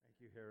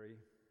Harry.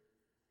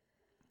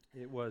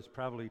 It was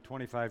probably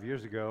 25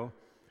 years ago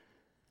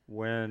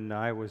when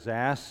I was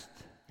asked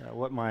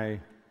what my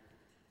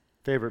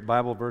favorite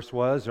Bible verse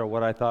was, or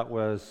what I thought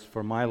was,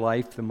 for my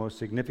life, the most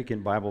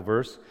significant Bible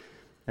verse,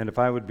 and if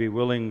I would be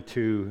willing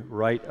to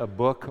write a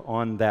book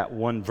on that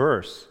one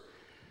verse.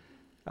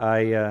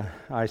 I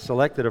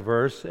selected a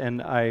verse,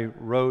 and I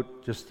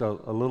wrote just a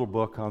little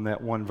book on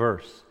that one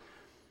verse.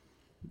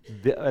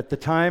 At the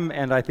time,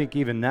 and I think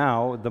even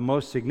now, the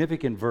most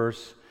significant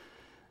verse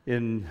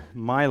in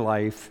my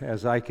life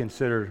as I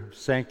consider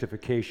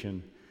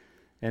sanctification.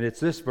 And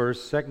it's this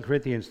verse, 2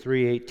 Corinthians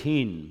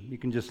 3:18. You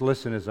can just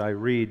listen as I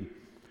read.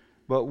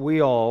 But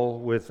we all,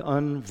 with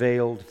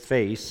unveiled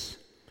face,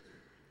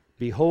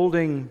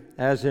 beholding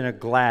as in a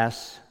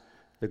glass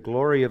the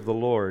glory of the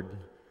Lord,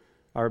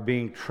 are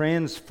being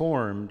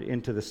transformed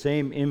into the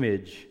same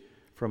image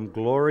from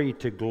glory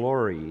to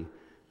glory,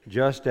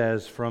 just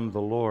as from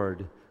the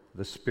Lord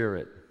the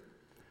Spirit.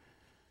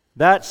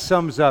 That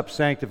sums up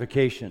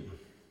sanctification.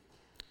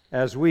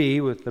 As we,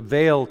 with the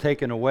veil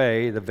taken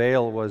away, the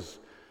veil was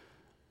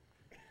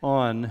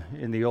on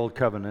in the Old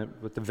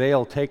Covenant, with the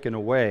veil taken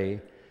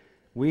away,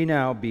 we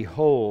now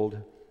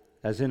behold,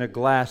 as in a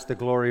glass, the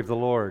glory of the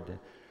Lord.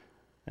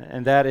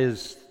 And that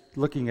is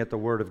looking at the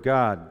Word of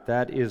God.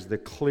 That is the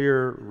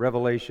clear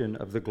revelation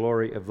of the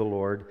glory of the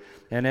Lord.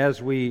 And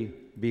as we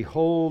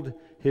behold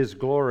His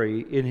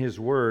glory in His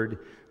Word,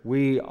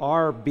 we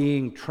are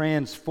being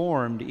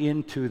transformed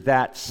into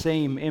that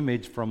same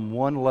image from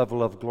one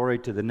level of glory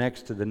to the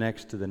next, to the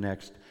next, to the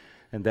next.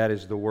 And that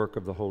is the work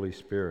of the Holy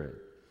Spirit.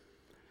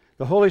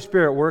 The Holy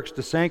Spirit works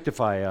to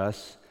sanctify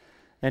us,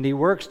 and He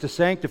works to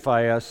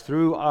sanctify us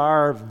through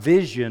our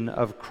vision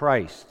of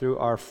Christ, through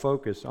our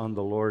focus on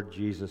the Lord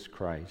Jesus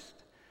Christ.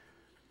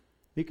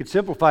 You could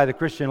simplify the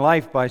Christian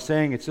life by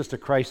saying it's just a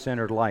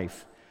Christ-centered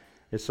life.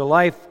 It's a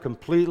life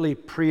completely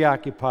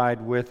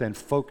preoccupied with and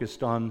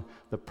focused on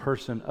the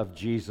person of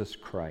Jesus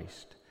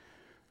Christ.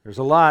 There's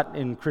a lot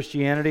in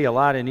Christianity, a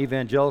lot in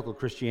evangelical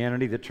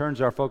Christianity that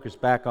turns our focus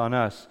back on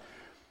us.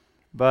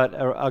 But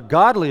a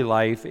godly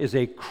life is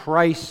a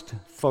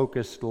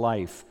Christ-focused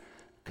life,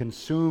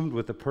 consumed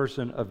with the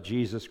person of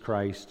Jesus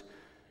Christ,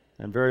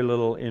 and very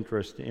little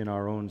interest in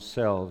our own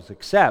selves,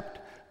 except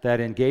that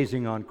in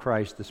gazing on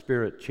Christ, the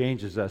Spirit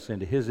changes us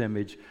into His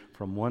image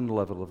from one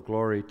level of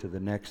glory to the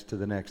next, to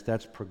the next.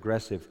 That's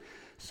progressive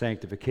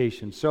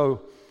sanctification.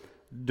 So,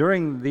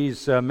 during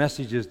these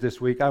messages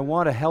this week, I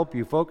want to help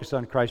you focus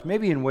on Christ,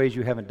 maybe in ways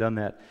you haven't done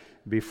that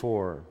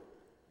before.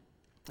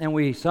 And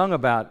we sung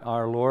about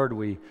our Lord,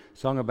 we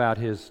sung about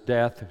His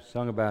death,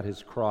 sung about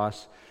His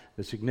cross,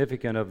 the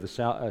significance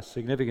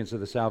of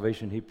the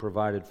salvation He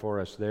provided for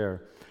us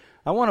there.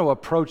 I want to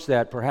approach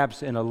that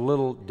perhaps in a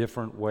little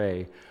different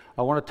way.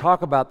 I want to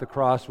talk about the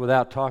cross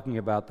without talking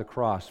about the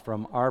cross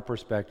from our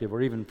perspective,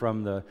 or even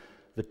from the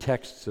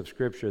texts of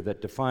Scripture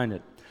that define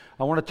it.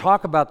 I want to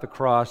talk about the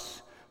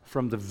cross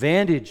from the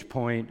vantage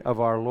point of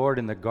our Lord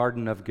in the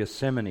Garden of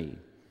Gethsemane.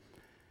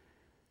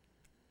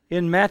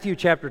 In Matthew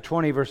chapter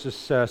 20, verses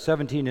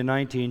 17 and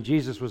 19,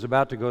 Jesus was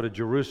about to go to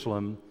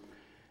Jerusalem,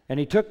 and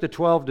He took the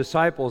 12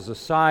 disciples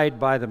aside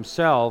by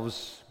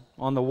themselves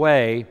on the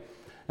way,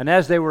 and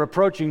as they were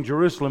approaching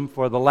Jerusalem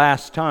for the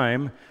last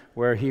time,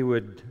 where He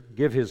would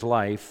give His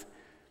life,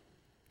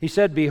 He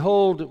said,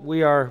 "Behold,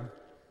 we are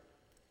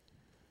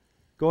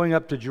going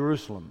up to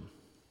Jerusalem,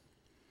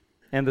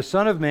 and the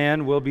Son of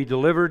Man will be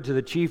delivered to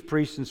the chief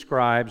priests and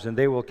scribes, and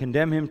they will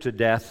condemn Him to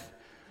death,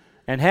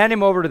 and hand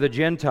Him over to the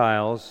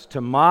Gentiles to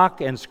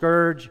mock and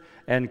scourge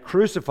and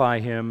crucify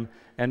Him,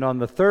 and on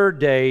the third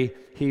day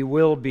He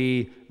will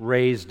be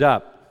raised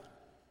up."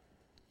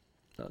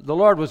 The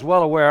Lord was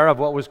well aware of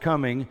what was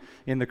coming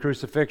in the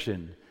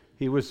crucifixion.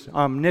 He was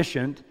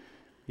omniscient.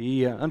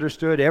 He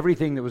understood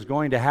everything that was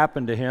going to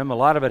happen to Him. A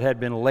lot of it had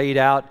been laid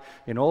out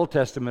in Old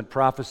Testament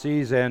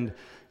prophecies, and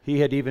He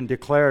had even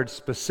declared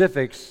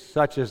specifics,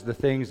 such as the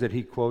things that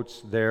He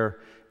quotes there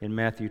in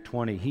Matthew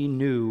 20. He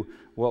knew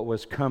what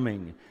was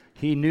coming.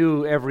 He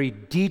knew every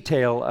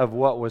detail of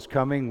what was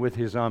coming with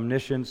His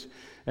omniscience.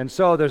 And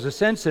so there's a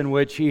sense in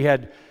which He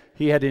had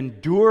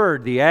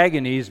endured the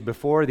agonies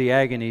before the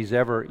agonies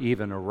ever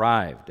even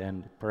arrived,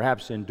 and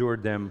perhaps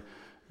endured them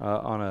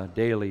on a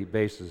daily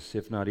basis,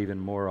 if not even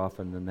more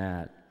often than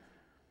that.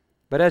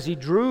 But as He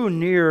drew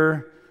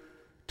near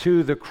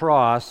to the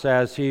cross,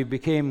 as He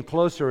became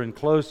closer and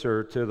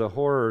closer to the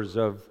horrors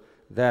of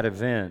that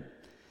event,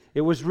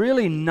 it was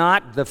really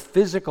not the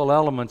physical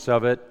elements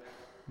of it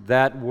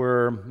that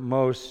were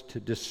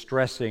most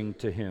distressing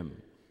to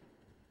Him.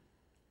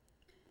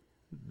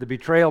 The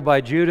betrayal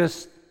by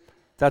Judas,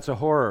 that's a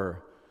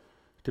horror.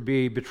 To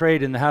be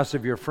betrayed in the house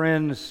of your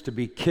friends, to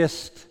be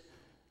kissed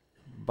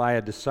by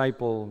a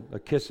disciple, a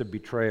kiss of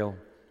betrayal.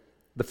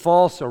 The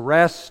false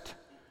arrest,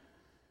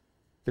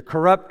 the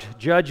corrupt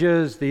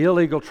judges, the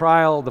illegal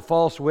trial, the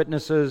false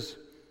witnesses,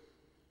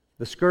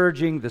 the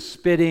scourging, the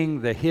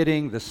spitting, the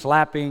hitting, the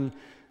slapping,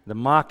 the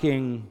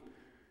mocking,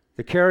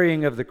 the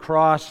carrying of the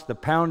cross, the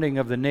pounding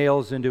of the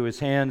nails into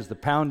His hands, the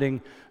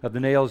pounding of the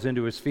nails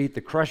into His feet,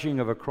 the crushing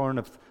of a crown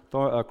of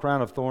a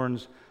crown of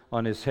thorns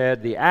on his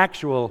head. The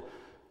actual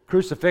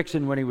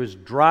crucifixion when he was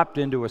dropped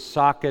into a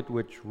socket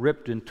which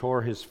ripped and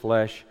tore his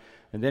flesh,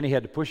 and then he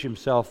had to push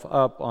himself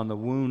up on the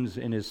wounds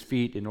in his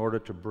feet in order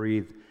to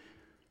breathe.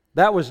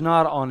 That was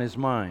not on his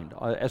mind.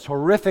 As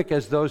horrific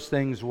as those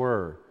things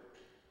were,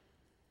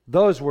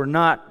 those were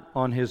not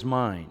on his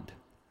mind.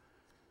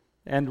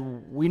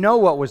 And we know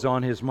what was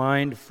on his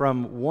mind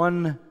from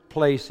one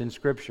place in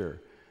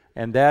Scripture,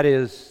 and that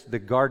is the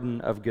Garden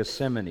of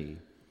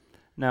Gethsemane.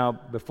 Now,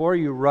 before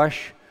you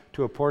rush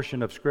to a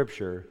portion of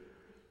Scripture,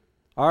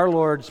 our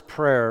Lord's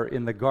prayer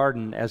in the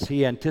garden as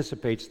he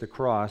anticipates the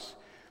cross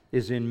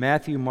is in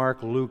Matthew,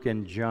 Mark, Luke,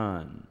 and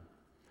John.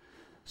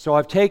 So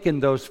I've taken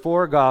those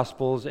four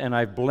Gospels and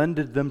I've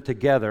blended them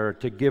together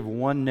to give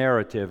one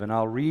narrative, and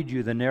I'll read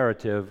you the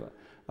narrative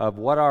of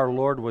what our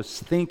Lord was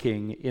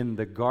thinking in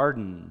the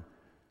garden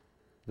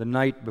the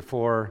night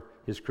before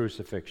his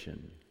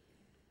crucifixion.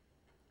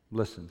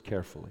 Listen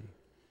carefully.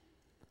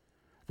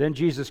 Then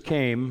Jesus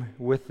came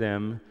with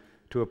them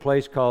to a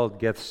place called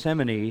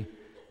Gethsemane,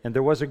 and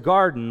there was a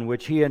garden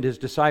which he and his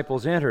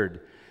disciples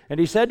entered. And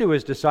he said to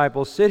his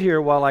disciples, "Sit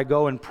here while I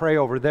go and pray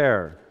over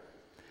there."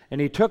 And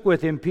he took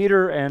with him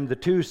Peter and the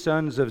two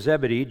sons of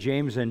Zebedee,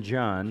 James and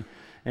John,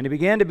 and he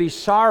began to be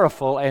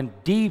sorrowful and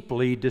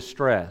deeply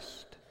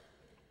distressed.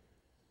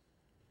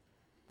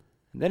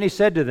 And then he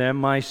said to them,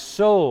 "My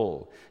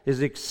soul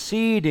is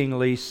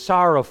exceedingly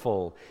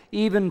sorrowful,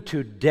 even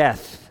to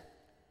death.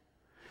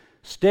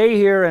 Stay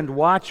here and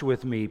watch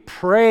with me.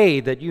 Pray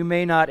that you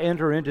may not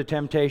enter into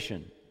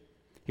temptation."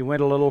 He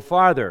went a little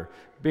farther,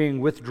 being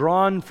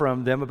withdrawn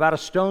from them about a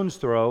stone's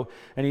throw,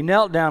 and he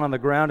knelt down on the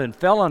ground and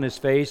fell on his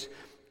face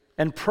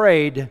and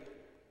prayed,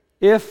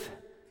 if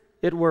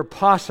it were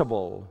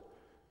possible,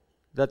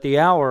 that the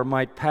hour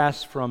might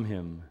pass from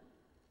him.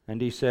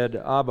 And he said,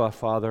 "Abba,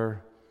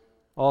 Father,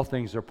 all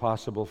things are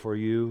possible for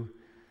you.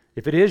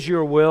 If it is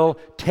your will,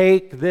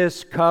 take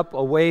this cup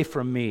away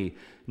from me.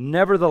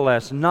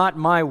 Nevertheless, not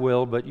my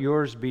will, but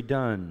yours be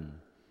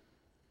done."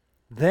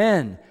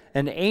 Then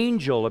an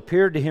angel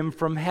appeared to him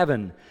from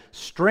heaven,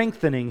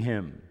 strengthening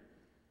him.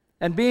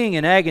 And being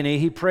in agony,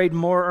 he prayed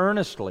more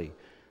earnestly.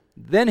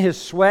 Then his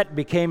sweat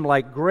became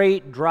like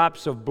great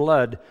drops of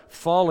blood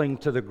falling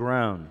to the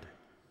ground.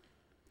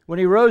 When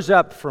he rose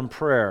up from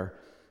prayer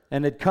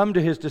and had come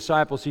to his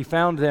disciples, he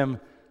found them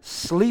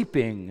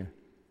sleeping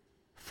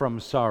from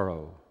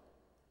sorrow.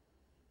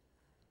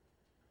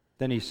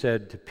 Then he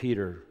said to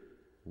Peter,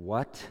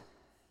 "What,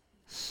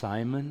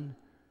 Simon,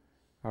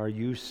 are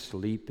you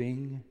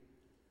sleeping?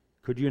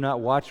 Could you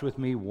not watch with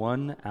me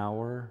 1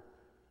 hour?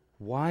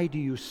 Why do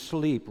you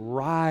sleep?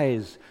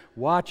 Rise,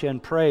 watch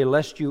and pray,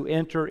 lest you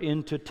enter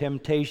into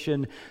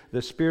temptation.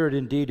 The spirit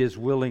indeed is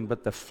willing,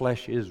 but the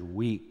flesh is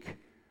weak."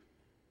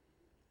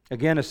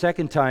 Again, a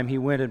second time he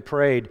went and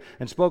prayed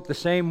and spoke the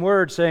same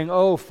words, saying,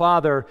 "Oh,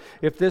 Father,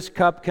 if this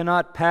cup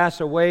cannot pass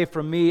away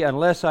from me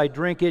unless I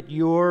drink it,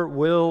 your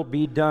will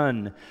be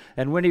done."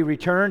 And when he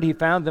returned, he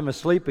found them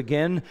asleep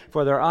again,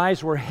 for their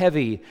eyes were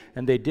heavy,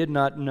 and they did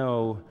not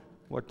know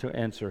what to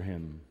answer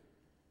him.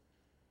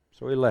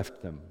 So he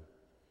left them,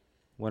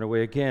 went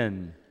away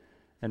again,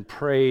 and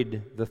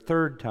prayed the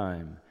third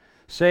time,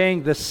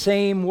 saying the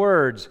same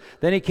words.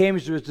 Then he came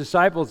to his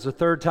disciples the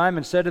third time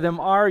and said to them,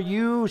 "Are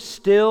you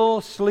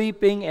still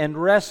sleeping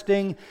and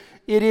resting?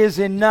 It is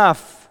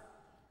enough.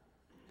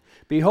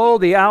 Behold,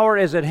 the hour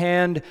is at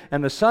hand,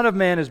 and the Son of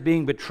Man is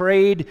being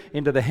betrayed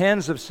into the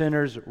hands of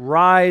sinners.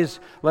 Rise,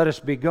 let us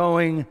be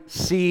going.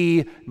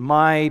 See,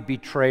 my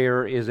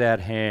betrayer is at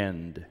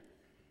hand."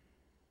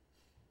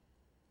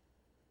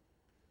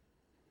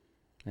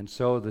 And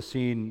so the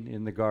scene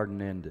in the garden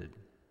ended.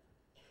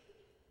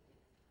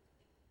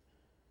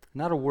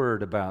 Not a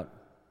word about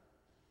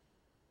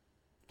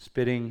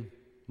spitting,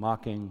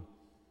 mocking.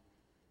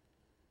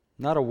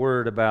 Not a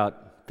word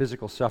about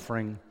physical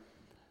suffering.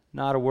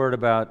 Not a word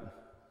about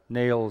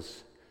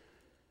nails,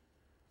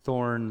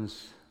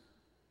 thorns,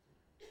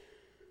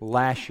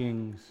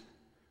 lashings.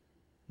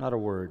 Not a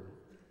word.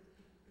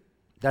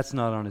 That's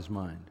not on his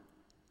mind.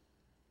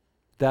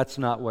 That's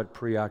not what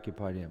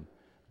preoccupied him.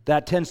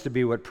 That tends to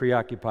be what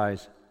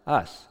preoccupies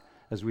us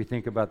as we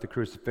think about the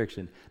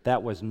crucifixion.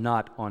 That was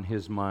not on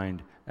his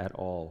mind at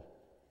all.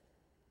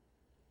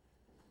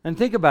 And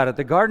think about it.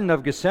 The Garden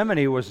of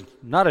Gethsemane was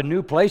not a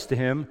new place to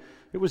him.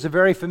 It was a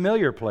very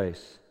familiar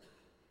place.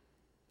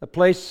 A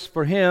place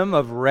for him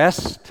of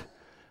rest,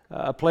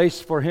 a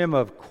place for him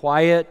of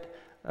quiet,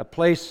 a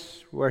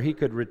place where he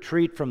could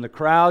retreat from the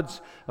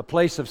crowds, a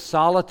place of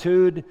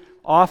solitude,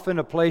 often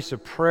a place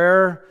of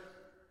prayer.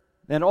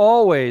 And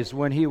always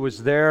when he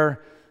was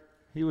there,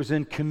 he was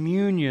in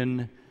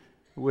communion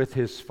with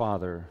his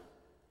Father.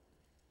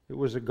 It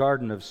was a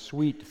garden of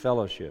sweet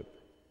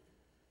fellowship.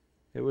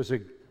 It was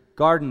a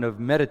garden of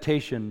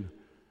meditation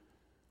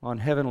on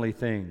heavenly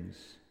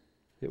things.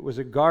 It was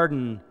a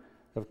garden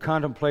of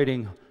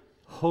contemplating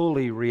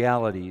holy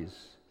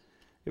realities.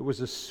 It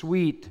was a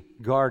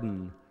sweet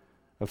garden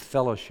of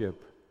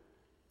fellowship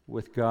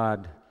with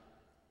God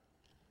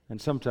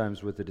and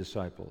sometimes with the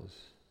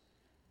disciples.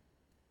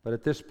 But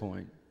at this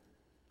point,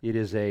 It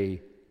is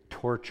a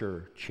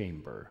torture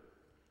chamber.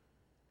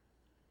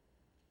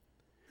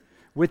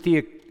 With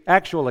the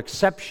actual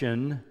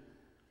exception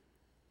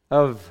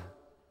of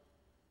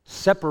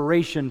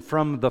separation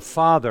from the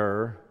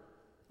Father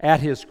at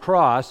his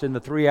cross in the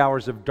 3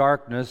 hours of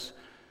darkness,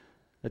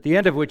 at the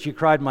end of which he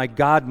cried, my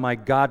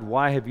God,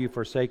 why have you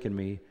forsaken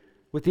me?"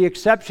 With the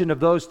exception of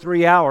those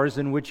 3 hours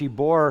in which he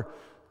bore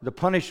the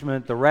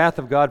punishment, the wrath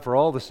of God for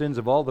all the sins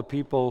of all the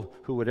people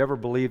who would ever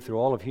believe through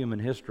all of human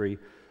history,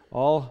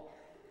 all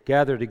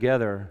gathered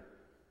together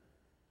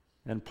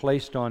and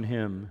placed on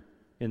him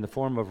in the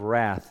form of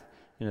wrath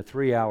in a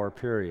 3-hour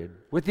period.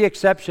 With the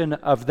exception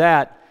of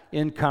that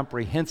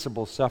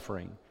incomprehensible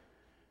suffering,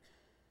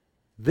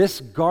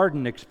 this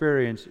garden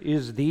experience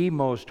is the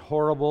most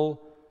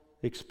horrible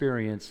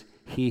experience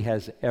he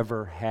has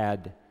ever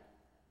had.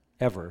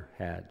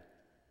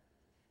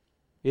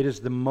 It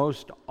is the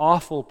most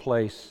awful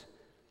place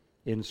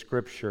in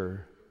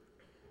Scripture.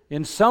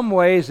 In some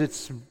ways,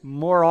 it's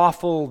more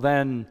awful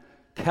than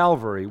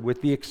Calvary,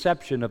 with the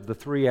exception of the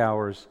 3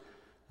 hours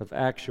of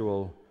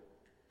actual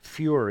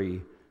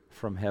fury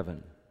from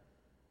heaven.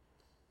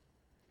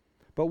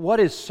 But what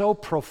is so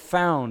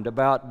profound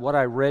about what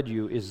I read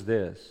you is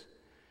this.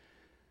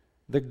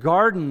 The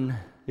garden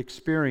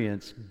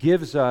experience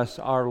gives us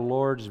our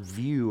Lord's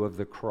view of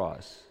the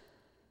cross.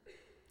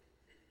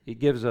 It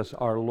gives us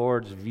our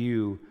Lord's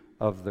view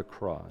of the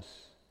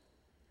cross.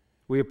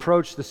 We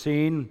approach the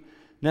scene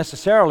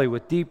necessarily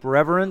with deep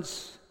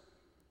reverence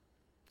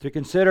to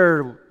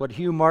consider what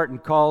Hugh Martin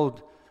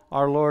called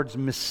our Lord's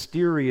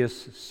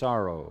mysterious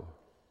sorrow.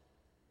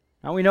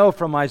 Now we know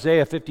from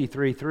Isaiah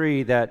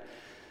 53:3 that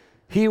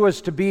he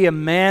was to be a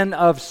man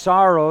of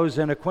sorrows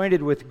and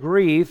acquainted with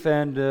grief,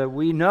 and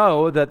we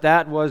know that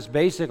that was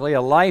basically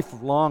a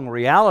lifelong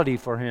reality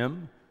for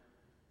him.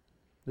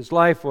 His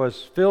life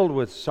was filled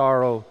with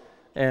sorrow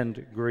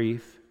and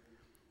grief.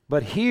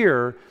 But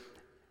here,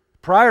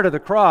 prior to the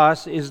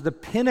cross, is the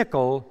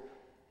pinnacle,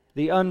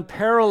 the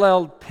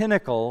unparalleled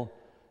pinnacle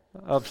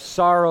of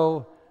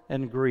sorrow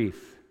and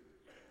grief.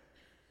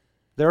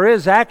 There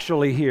is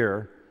actually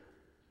here,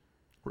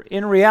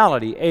 in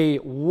reality, a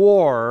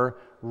war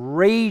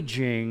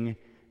raging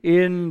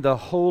in the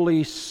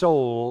holy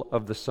soul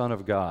of the Son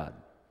of God.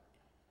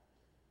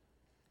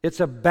 It's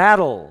a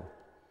battle.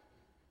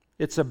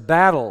 It's a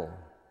battle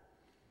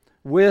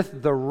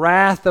with the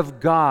wrath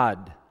of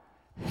God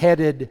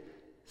headed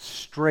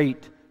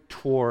straight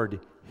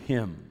toward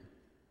him.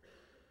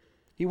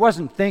 He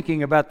wasn't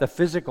thinking about the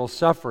physical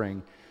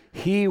suffering.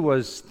 He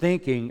was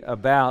thinking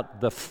about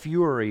the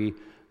fury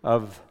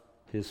of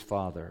his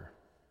Father.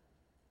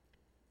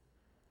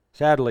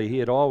 Sadly, he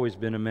had always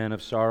been a man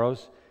of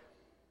sorrows.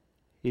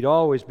 He'd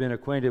always been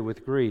acquainted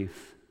with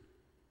grief.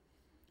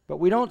 But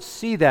we don't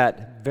see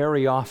that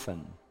very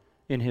often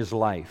in his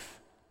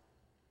life.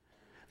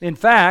 In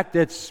fact,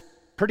 it's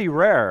pretty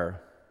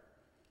rare.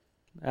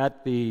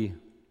 At the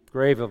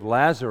grave of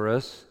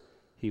Lazarus,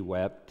 he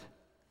wept.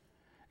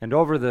 And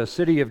over the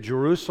city of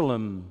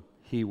Jerusalem,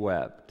 he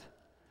wept.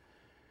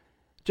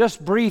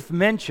 Just brief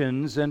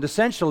mentions, and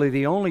essentially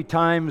the only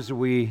times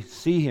we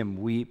see him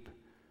weep.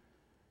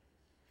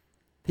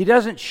 He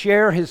doesn't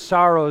share his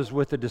sorrows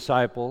with the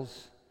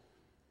disciples.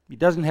 He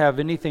doesn't have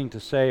anything to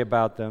say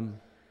about them.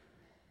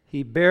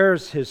 He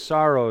bears his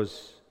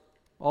sorrows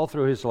all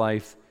through his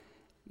life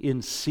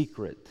in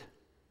secret.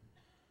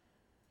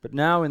 But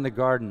now in the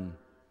garden,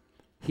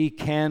 he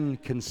can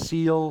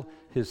conceal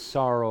his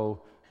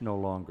sorrow no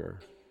longer.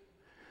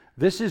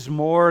 This is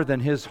more than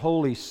his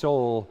holy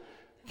soul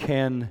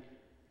can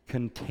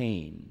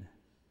contain.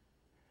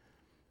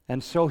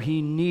 And so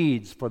he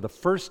needs, for the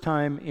first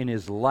time in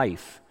his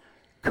life,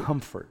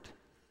 comfort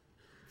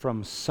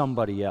from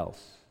somebody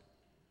else.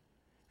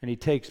 And he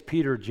takes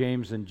Peter,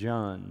 James, and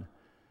John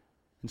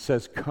and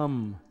says,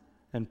 "Come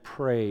and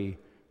pray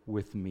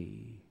with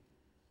me."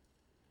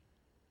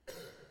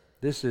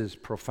 This is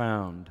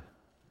profound.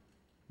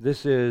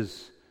 This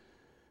is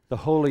the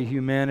holy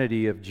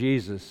humanity of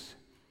Jesus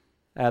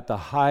at the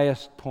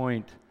highest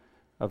point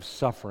of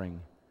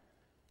suffering.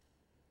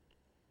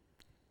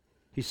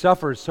 He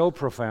suffers so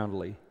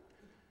profoundly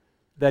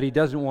that he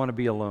doesn't want to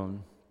be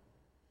alone.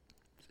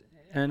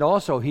 And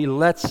also, he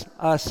lets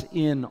us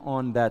in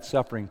on that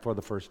suffering for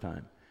the first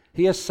time.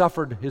 He has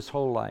suffered his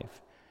whole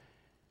life.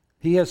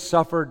 He has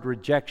suffered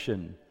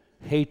rejection,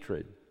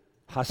 hatred,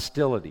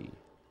 hostility,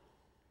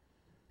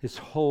 his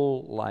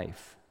whole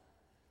life.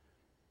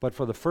 But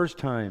for the first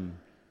time,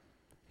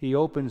 he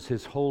opens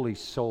his holy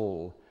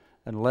soul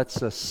and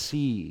lets us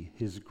see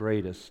his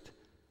greatest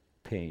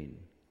pain.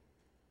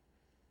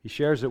 He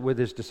shares it with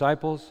his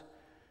disciples,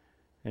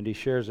 and he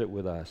shares it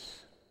with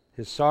us.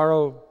 His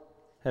sorrow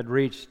had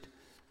reached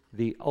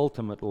the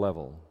ultimate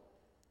level.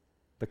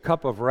 The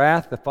cup of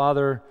wrath the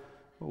Father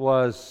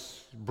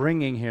was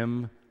bringing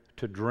him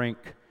to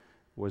drink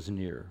was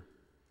near.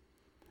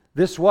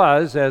 This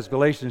was, as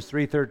Galatians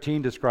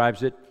 3:13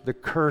 describes it, the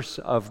curse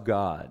of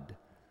God.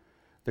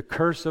 The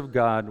curse of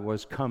God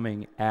was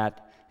coming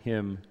at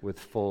him with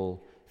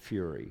full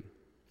fury.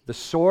 The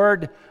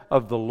sword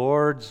of the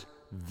Lord's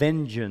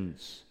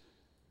vengeance.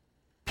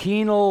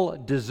 Penal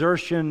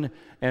desertion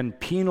and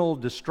penal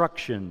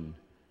destruction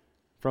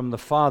from the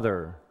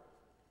Father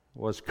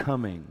was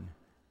coming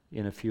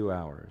in a few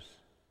hours.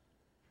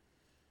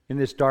 In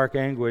this dark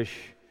anguish,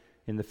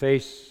 in the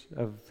face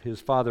of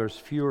his Father's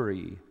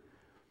fury,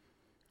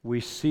 we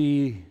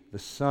see the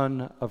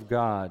Son of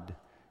God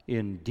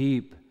in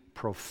deep,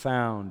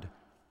 profound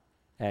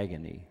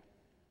agony.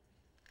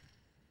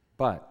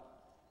 But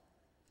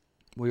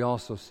we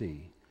also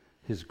see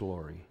his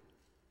glory.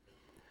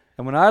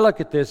 And when I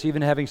look at this,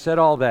 even having said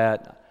all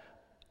that,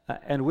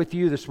 and with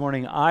you this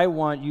morning, I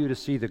want you to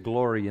see the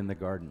glory in the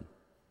garden.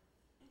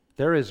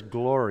 There is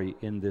glory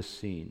in this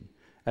scene,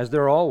 as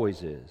there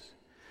always is.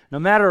 No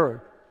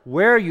matter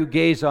where you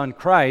gaze on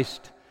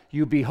Christ,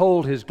 you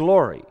behold his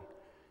glory.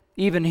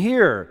 Even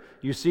here,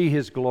 you see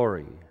his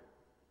glory.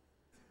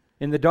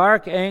 In the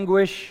dark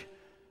anguish,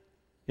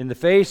 in the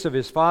face of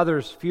his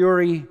Father's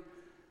fury,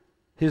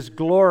 his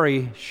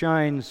glory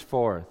shines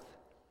forth.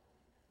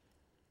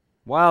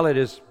 While it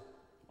is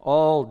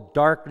all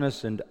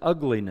darkness and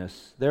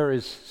ugliness, there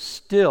is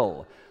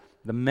still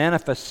the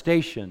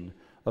manifestation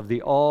of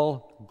the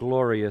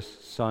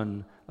all-glorious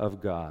Son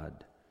of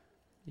God.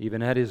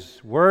 Even at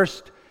his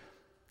worst,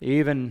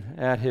 even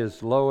at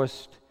his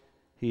lowest,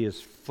 he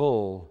is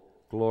full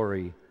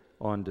glory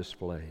on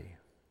display.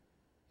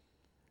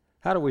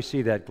 How do we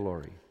see that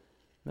glory?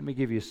 Let me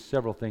give you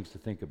several things to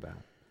think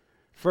about.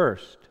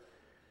 First,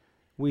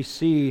 we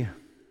see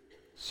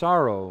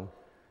sorrow,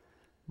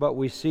 but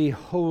we see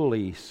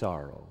holy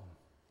sorrow.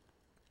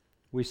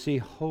 We see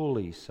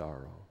holy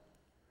sorrow.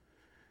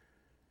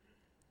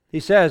 He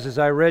says, as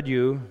I read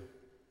you,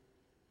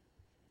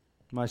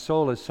 my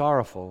soul is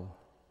sorrowful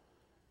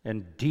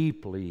and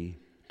deeply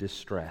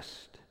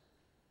distressed.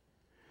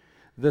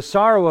 The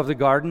sorrow of the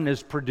garden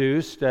is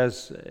produced,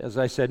 as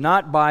I said,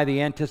 not by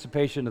the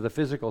anticipation of the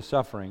physical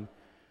suffering,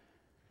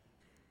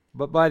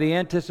 but by the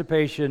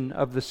anticipation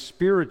of the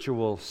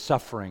spiritual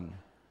suffering,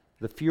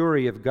 the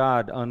fury of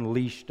God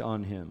unleashed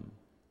on him.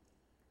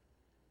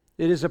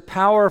 It is a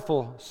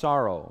powerful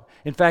sorrow.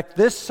 In fact,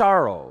 this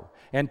sorrow,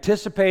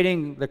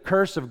 anticipating the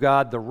curse of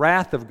God, the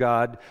wrath of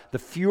God, the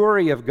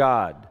fury of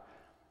God,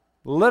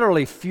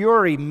 literally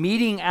fury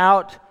meting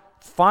out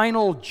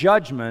final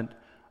judgment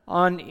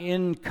on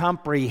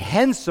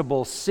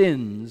incomprehensible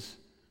sins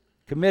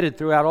committed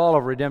throughout all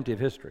of redemptive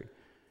history.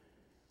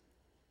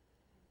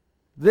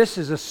 This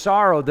is a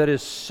sorrow that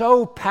is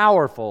so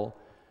powerful,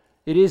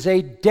 it is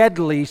a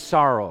deadly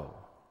sorrow.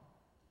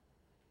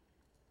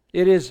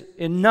 It is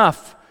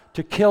enough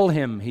to kill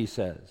him, he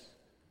says.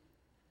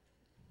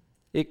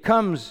 It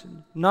comes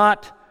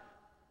not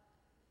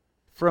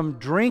from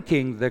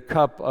drinking the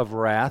cup of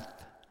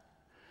wrath,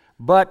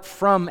 but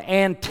from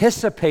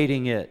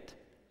anticipating it.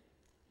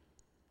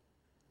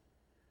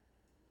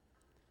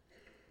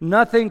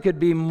 Nothing could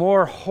be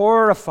more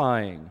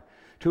horrifying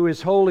to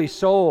his holy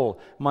soul.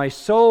 My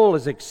soul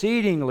is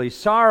exceedingly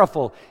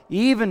sorrowful,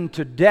 even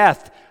to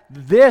death.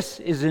 This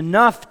is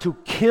enough to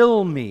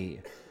kill me.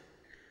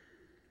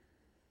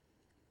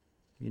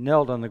 He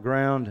knelt on the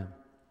ground,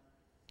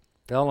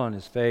 fell on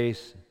his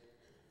face,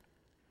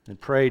 and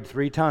prayed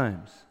 3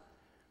 times.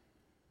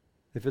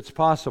 If it's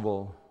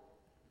possible,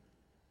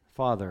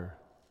 Father,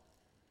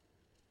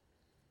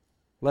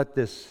 let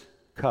this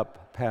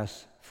cup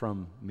pass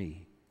from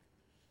me.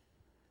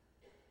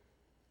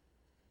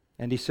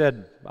 And he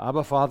said,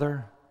 Abba,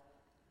 Father,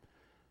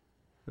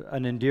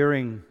 an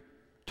endearing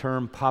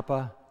term,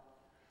 Papa,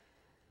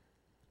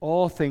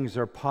 all things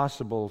are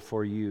possible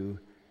for you.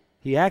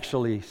 He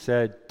actually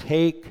said,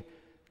 take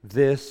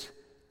this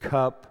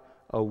cup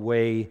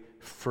away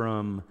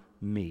from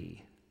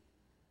me.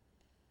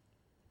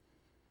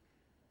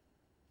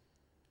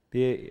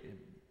 The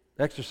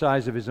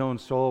exercise of his own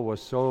soul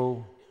was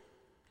so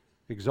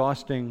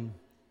exhausting,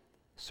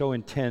 so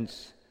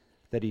intense,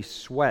 that he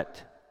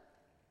sweat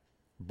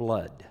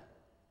blood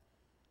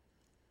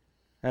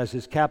as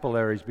his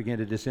capillaries began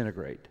to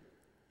disintegrate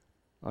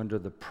under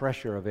the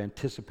pressure of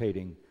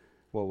anticipating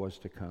what was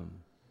to come.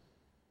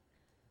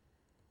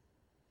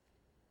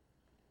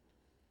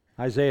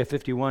 Isaiah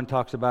 51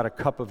 talks about a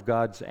cup of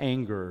God's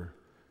anger.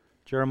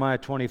 Jeremiah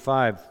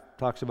 25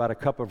 talks about a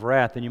cup of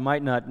wrath, and you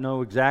might not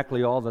know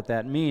exactly all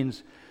that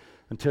means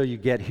until you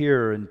get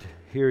here, and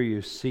here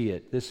you see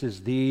it. This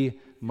is the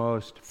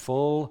most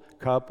full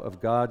cup of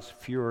God's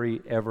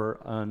fury ever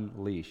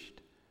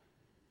unleashed.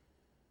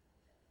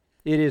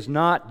 It is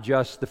not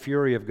just the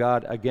fury of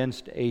God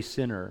against a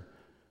sinner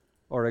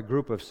or a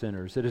group of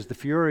sinners. It is the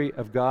fury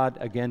of God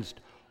against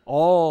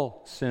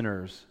all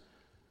sinners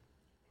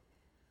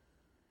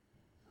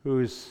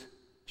whose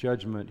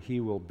judgment he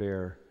will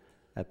bear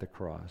at the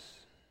cross.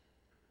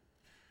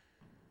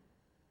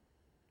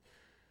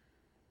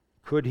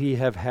 Could he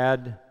have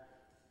had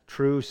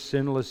true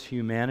sinless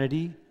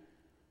humanity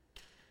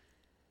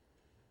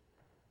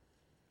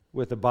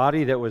with a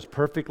body that was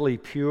perfectly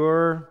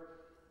pure?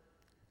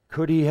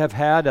 Could he have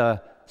had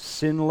a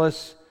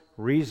sinless,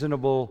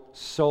 reasonable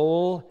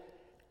soul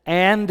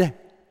and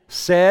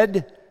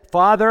said,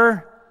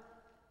 Father,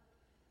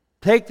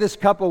 Take this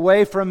cup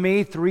away from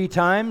me 3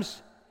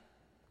 times?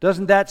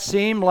 Doesn't that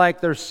seem like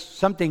there's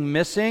something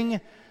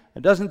missing?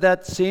 Doesn't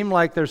that seem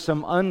like there's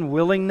some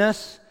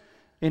unwillingness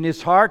in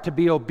his heart to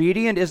be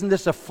obedient? Isn't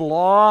this a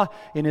flaw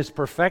in his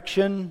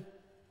perfection?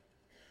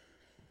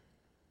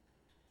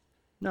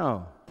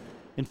 No.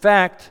 In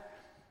fact,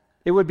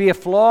 it would be a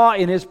flaw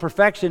in his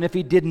perfection if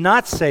he did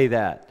not say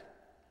that.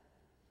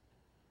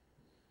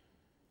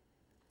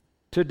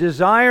 To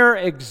desire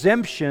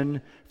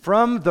exemption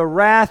from the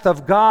wrath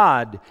of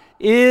God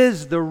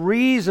is the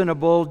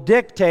reasonable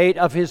dictate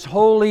of his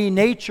holy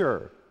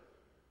nature.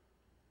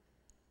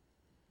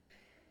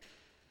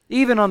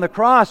 Even on the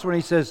cross, when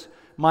he says,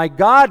 my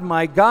God,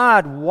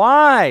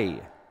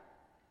 why?"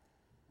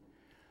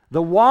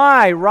 The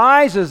why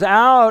rises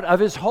out of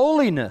his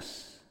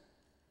holiness.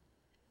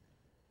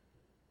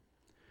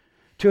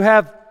 To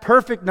have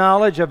perfect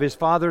knowledge of his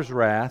Father's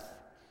wrath,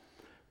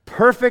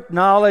 perfect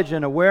knowledge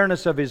and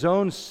awareness of his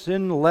own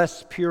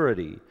sinless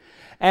purity,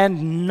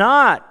 and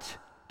not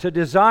to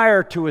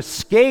desire to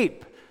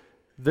escape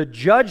the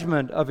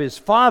judgment of his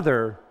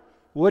Father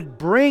would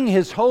bring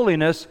his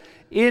holiness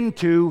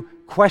into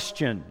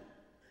question.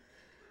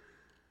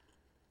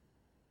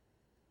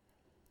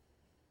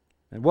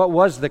 And what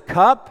was the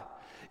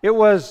cup? It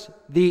was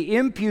the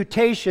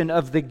imputation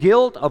of the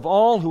guilt of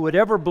all who would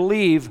ever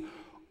believe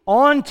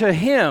onto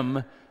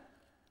him,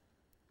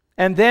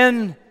 and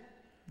then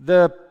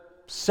the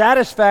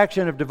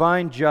satisfaction of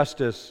divine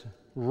justice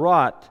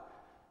wrought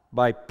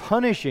by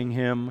punishing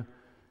him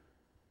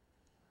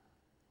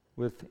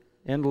with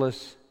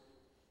endless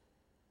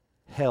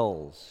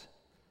hells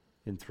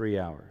in 3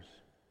 hours.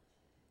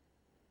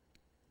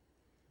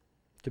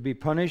 To be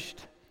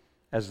punished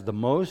as the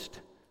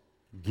most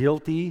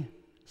guilty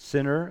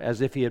sinner,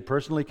 as if he had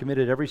personally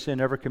committed every sin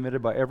ever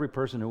committed by every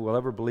person who will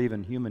ever believe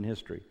in human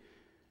history,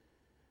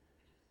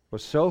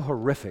 was so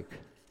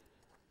horrific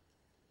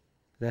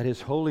that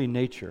his holy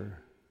nature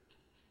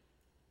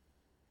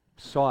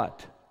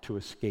sought to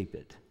escape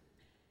it.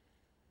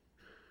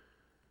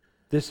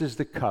 This is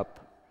the cup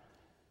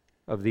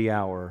of the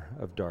hour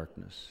of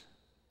darkness.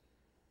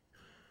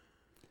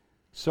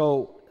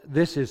 So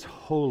this is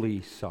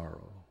holy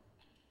sorrow.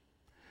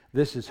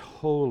 This is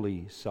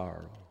holy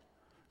sorrow.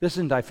 This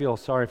isn't, I feel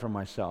sorry for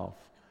myself.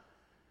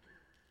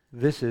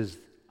 This is,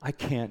 I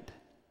can't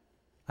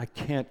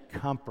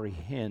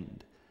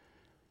comprehend,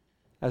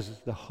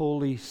 as the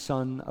Holy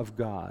Son of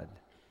God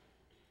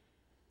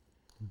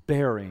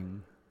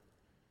bearing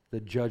the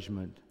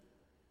judgment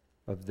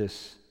of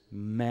this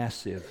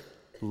massive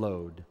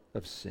load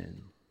of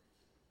sin.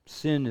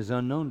 Sin is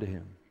unknown to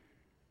him.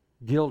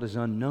 Guilt is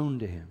unknown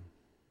to him.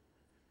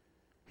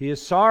 He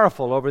is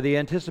sorrowful over the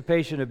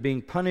anticipation of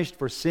being punished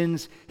for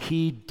sins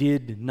he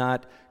did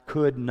not,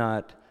 could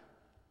not,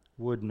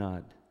 would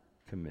not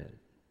commit.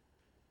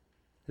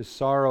 His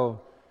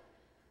sorrow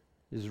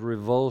is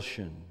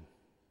revulsion,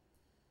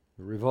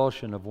 the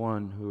revulsion of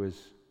one who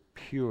is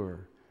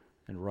pure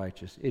and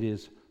righteous. It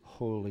is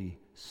holy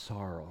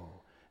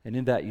sorrow. And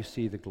in that you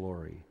see the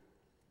glory.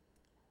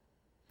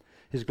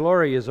 His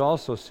glory is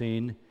also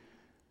seen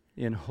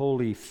in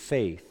holy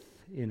faith.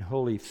 In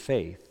holy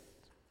faith.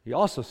 He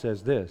also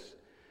says this,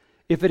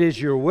 "If it is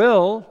your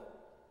will,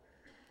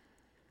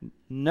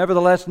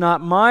 nevertheless not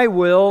my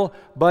will,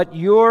 but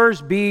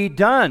yours be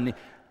done."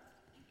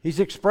 He's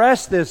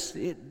expressed this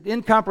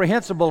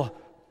incomprehensible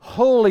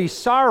holy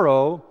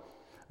sorrow,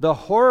 the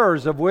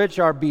horrors of which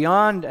are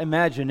beyond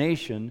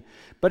imagination.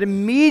 But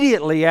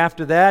immediately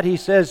after that, he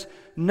says,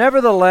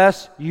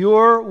 "Nevertheless,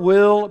 your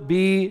will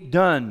be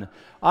done.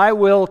 I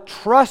will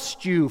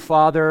trust you,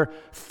 Father,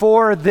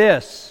 for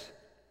this."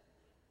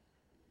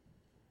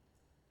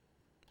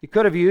 He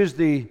could have used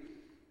the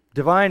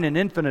divine and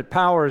infinite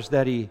powers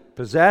that he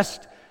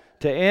possessed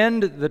to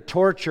end the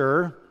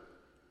torture,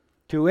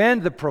 to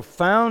end the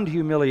profound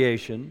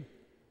humiliation.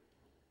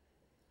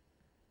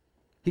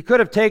 He could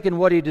have taken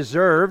what he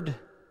deserved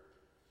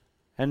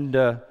and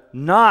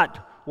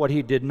not what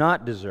he did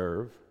not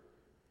deserve.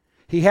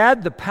 He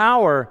had the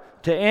power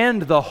to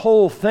end the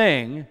whole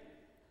thing.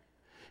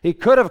 He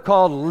could have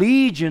called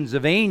legions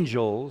of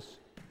angels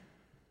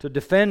to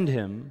defend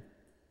him.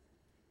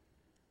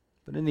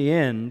 But in the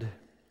end,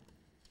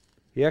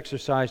 he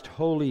exercised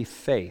holy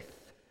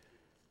faith.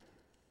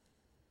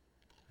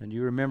 And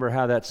you remember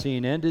how that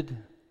scene ended?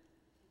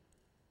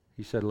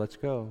 He said, "Let's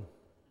go.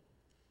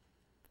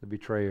 The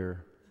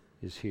betrayer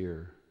is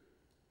here."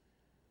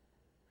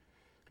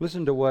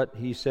 Listen to what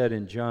he said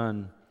in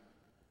John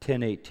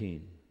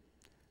 10:18.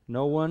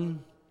 "No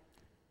one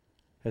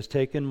has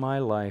taken my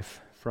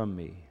life from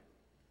me.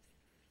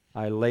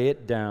 I lay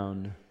it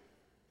down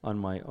on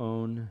my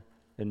own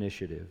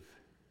initiative.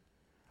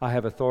 I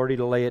have authority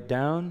to lay it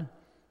down.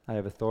 I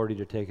have authority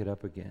to take it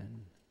up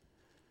again."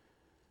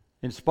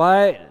 In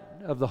spite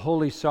of the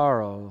holy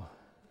sorrow,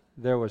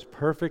 there was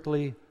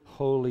perfectly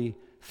holy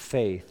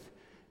faith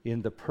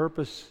in the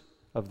purpose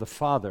of the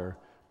Father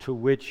to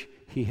which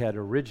he had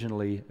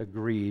originally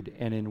agreed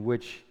and in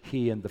which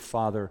he and the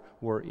Father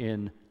were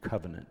in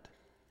covenant.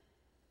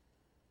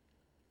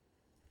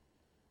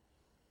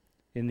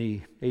 In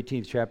the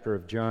 18th chapter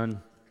of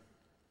John,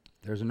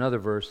 there's another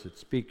verse that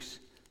speaks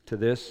to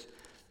this.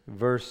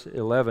 Verse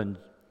 11,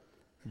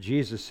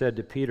 Jesus said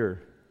to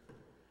Peter,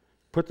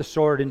 "Put the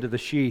sword into the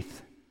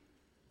sheath."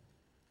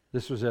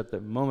 This was at the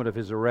moment of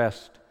his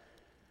arrest.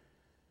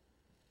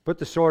 "Put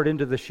the sword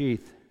into the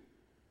sheath.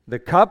 The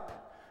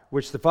cup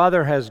which the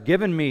Father has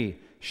given me,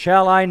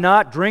 shall I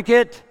not drink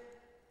it?"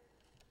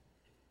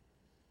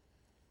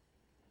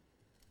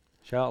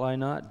 Shall I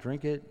not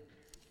drink it?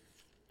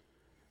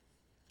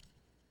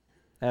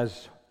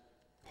 As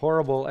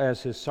horrible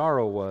as his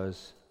sorrow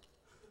was,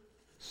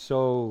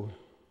 so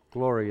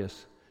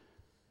glorious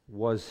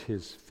was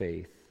his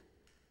faith.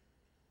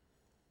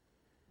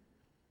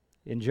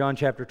 In John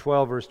chapter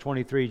 12, verse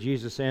 23,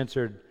 Jesus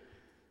answered,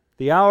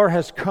 "The hour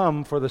has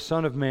come for the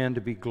Son of Man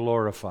to be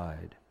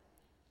glorified.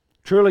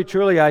 Truly,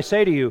 truly, I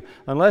say to you,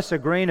 unless a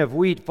grain of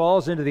wheat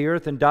falls into the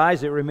earth and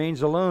dies, it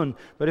remains alone.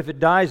 But if it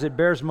dies, it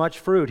bears much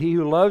fruit. He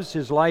who loves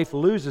his life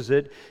loses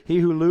it. He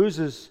who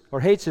loses or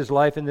hates his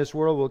life in this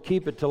world will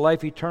keep it to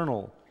life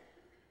eternal."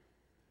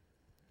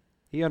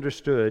 He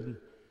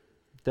understood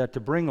that to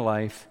bring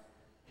life,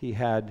 he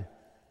had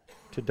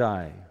to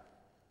die.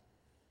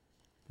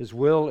 His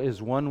will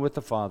is one with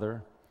the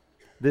Father.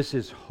 This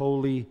is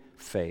holy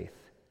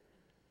faith.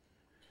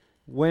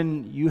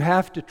 When you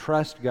have to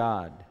trust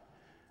God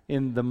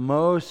in the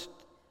most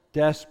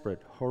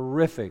desperate,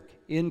 horrific,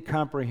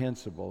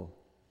 incomprehensible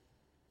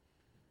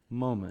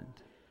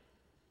moment,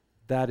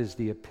 that is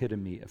the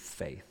epitome of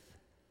faith.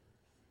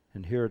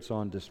 And here it's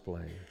on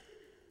display.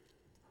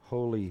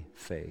 Holy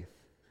faith.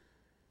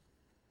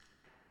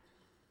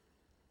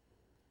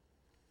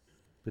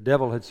 The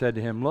devil had said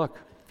to him, "Look,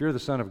 if you're the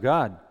Son of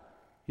God,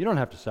 you don't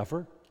have to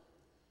suffer."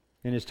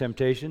 In his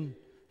temptation,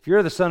 "If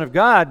you're the Son of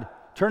God,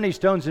 turn these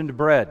stones into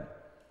bread.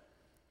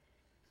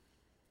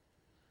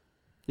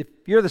 If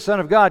you're the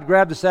Son of God,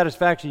 grab the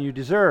satisfaction you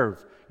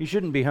deserve. You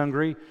shouldn't be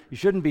hungry. You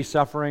shouldn't be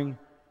suffering.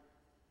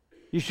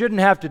 You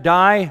shouldn't have to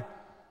die.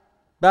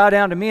 Bow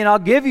down to me and I'll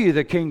give you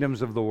the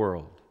kingdoms of the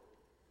world.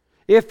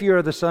 If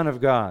you're the Son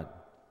of God,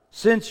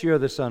 since you're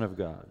the Son of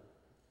God."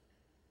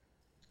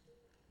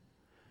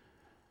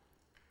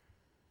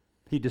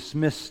 He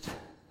dismissed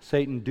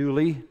Satan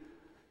duly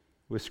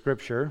with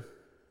Scripture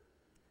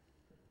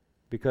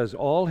because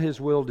all his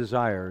will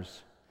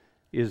desires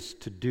is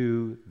to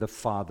do the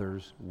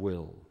Father's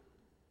will,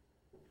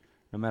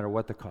 no matter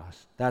what the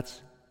cost.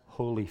 That's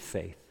holy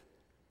faith.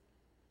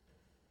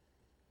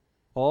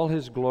 All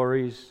his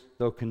glories,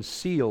 though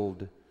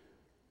concealed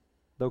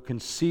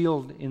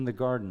in the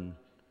garden,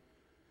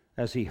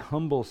 as he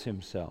humbles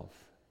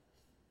himself,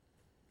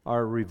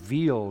 are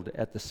revealed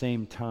at the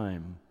same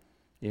time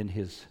in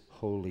his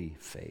holy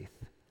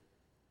faith.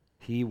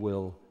 He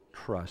will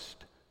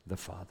trust the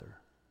Father.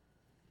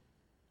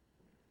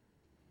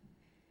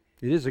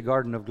 It is a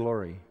garden of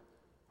glory,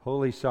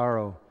 holy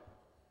sorrow,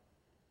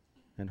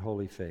 and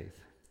holy faith.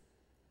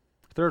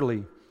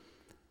 Thirdly,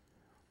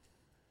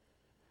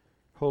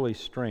 holy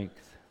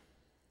strength.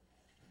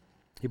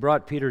 He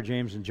brought Peter,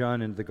 James, and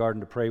John into the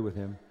garden to pray with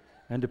him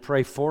and to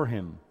pray for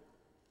him.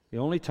 The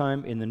only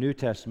time in the New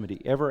Testament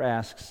he ever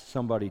asks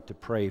somebody to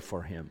pray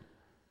for him.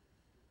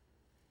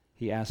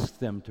 He asks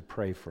them to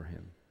pray for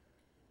him.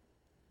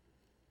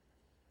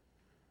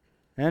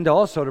 And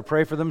also to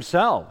pray for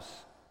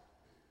themselves,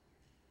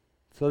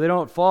 so they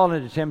don't fall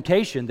into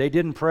temptation. They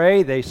didn't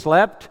pray, they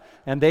slept,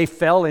 and they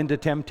fell into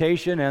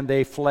temptation, and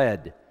they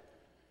fled.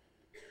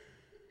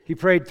 He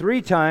prayed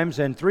 3 times,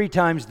 and 3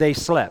 times they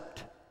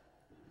slept.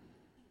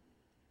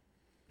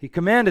 He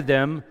commanded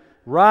them,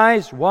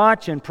 "Rise,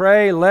 watch, and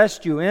pray,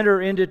 lest you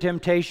enter into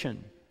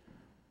temptation."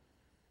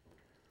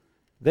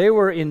 They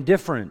were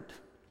indifferent.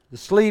 The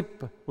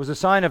sleep was a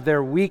sign of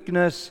their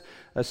weakness,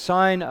 a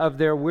sign of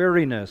their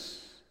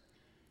weariness,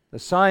 a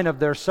sign of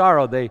their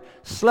sorrow. They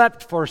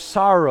slept for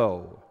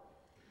sorrow.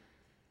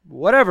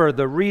 Whatever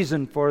the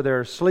reason for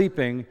their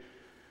sleeping,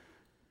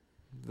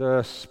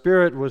 the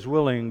spirit was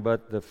willing,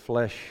 but the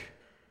flesh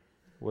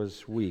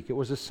was weak. It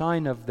was a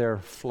sign of their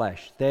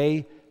flesh.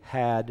 They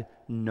had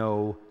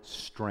no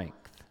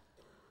strength.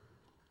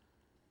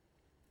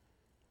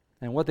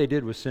 And what they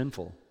did was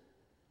sinful.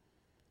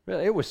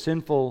 It was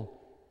sinful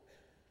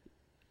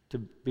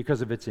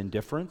because of its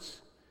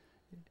indifference.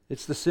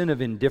 It's the sin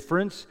of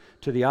indifference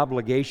to the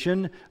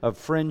obligation of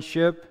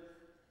friendship,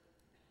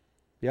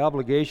 the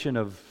obligation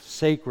of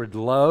sacred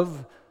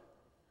love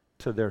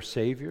to their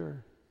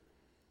Savior.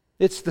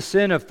 It's the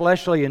sin of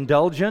fleshly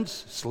indulgence,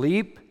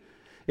 sleep.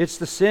 It's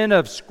the sin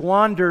of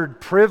squandered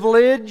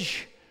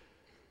privilege.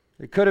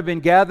 They could have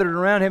been gathered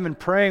around him and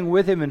praying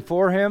with him and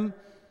for him.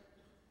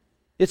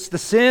 It's the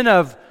sin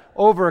of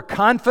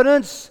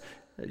overconfidence.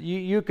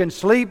 You can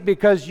sleep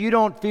because you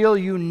don't feel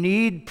you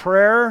need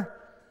prayer.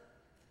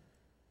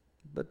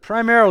 But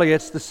primarily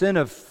it's the sin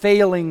of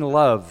failing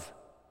love.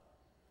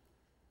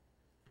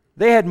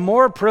 They had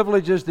more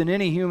privileges than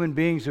any human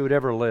beings who had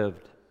ever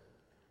lived.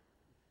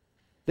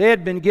 They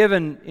had been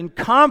given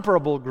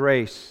incomparable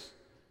grace.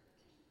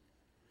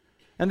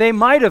 And they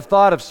might have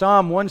thought of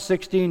Psalm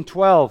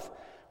 116:12,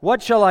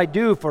 What shall I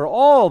do for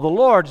all the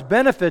Lord's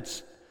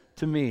benefits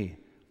to me?"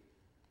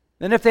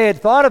 And if they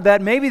had thought of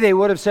that, maybe they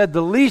would have said,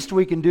 the least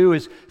we can do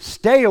is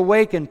stay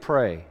awake and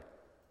pray.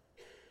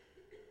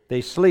 They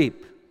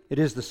sleep. It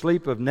is the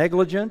sleep of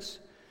negligence.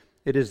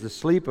 It is the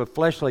sleep of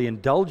fleshly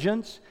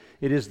indulgence.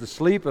 It is the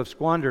sleep of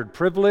squandered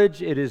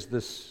privilege. It is the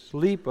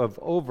sleep of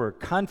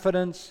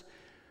overconfidence.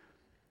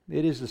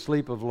 It is the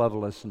sleep of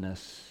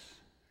lovelessness.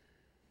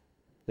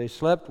 They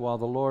slept while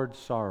the Lord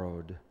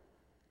sorrowed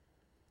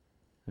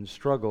and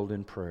struggled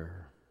in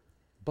prayer.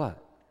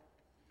 But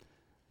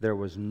there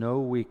was no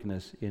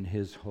weakness in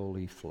his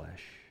holy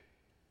flesh.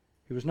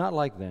 He was not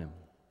like them.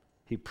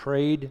 He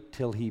prayed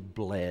till he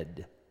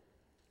bled,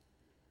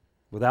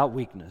 without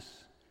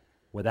weakness,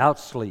 without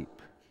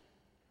sleep.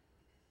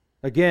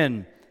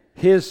 Again,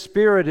 his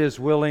spirit is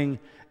willing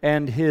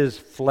and his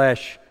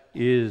flesh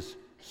is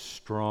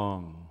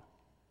strong.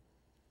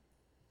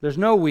 There's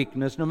no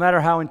weakness, no matter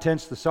how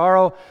intense the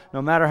sorrow,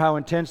 no matter how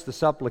intense the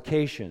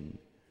supplication.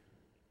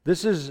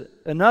 This is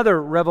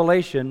another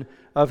revelation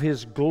of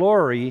his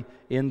glory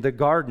in the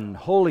garden.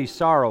 Holy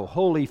sorrow,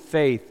 holy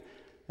faith,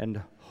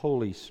 and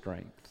holy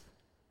strength.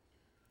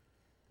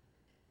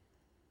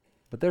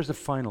 But there's a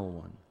final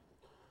one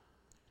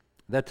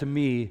that to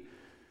me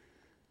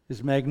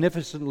is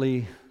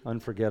magnificently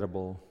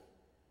unforgettable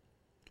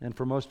and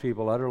for most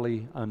people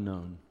utterly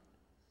unknown.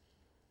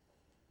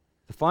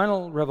 The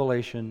final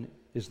revelation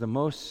is the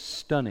most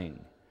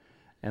stunning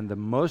and the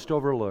most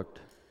overlooked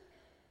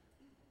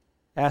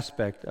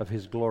aspect of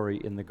his glory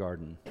in the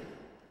garden.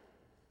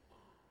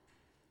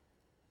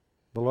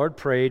 The Lord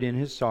prayed in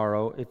his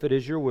sorrow, "If it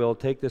is your will,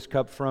 take this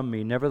cup from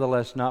me.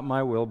 Nevertheless, not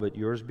my will, but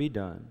yours be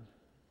done."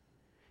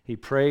 He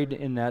prayed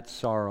in that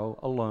sorrow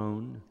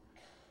alone.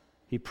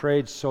 He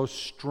prayed so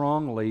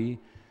strongly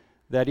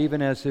that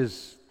even as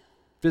his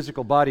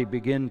physical body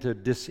began to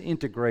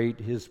disintegrate,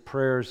 his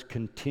prayers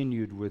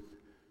continued with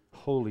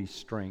holy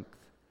strength.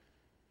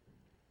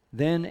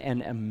 Then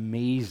an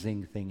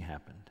amazing thing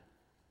happened.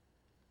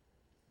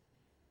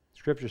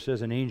 Scripture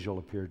says an angel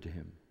appeared to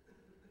him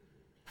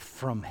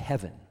from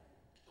heaven,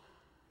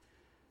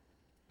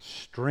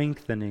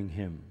 strengthening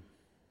him.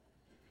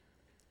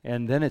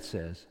 And then it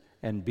says,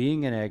 and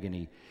being in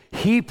agony,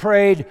 he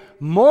prayed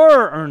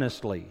more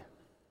earnestly.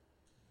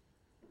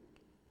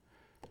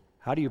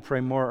 How do you pray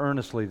more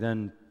earnestly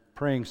than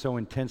praying so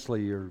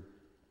intensely you're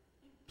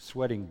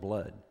sweating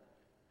blood?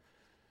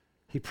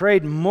 He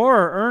prayed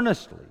more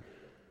earnestly.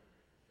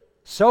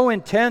 So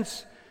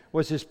intense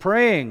was his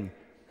praying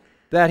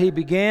that he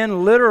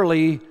began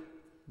literally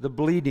the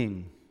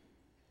bleeding.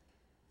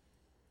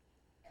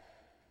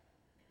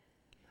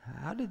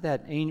 What did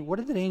that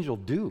angel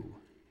do?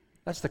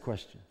 That's the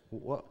question.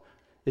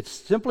 It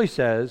simply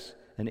says,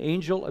 an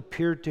angel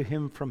appeared to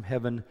him from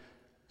heaven,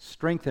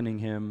 strengthening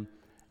him,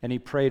 and he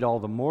prayed all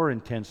the more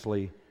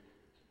intensely,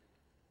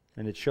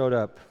 and it showed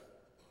up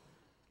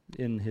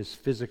in his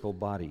physical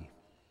body.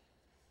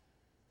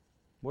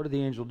 What did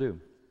the angel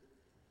do?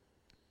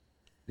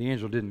 The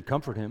angel didn't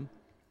comfort him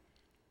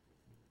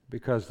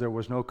because there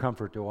was no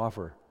comfort to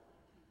offer.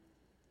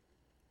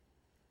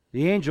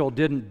 The angel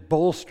didn't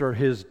bolster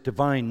his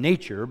divine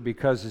nature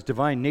because his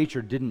divine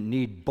nature didn't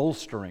need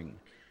bolstering.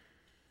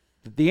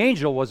 The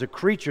angel was a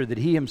creature that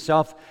he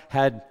himself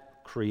had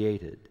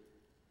created.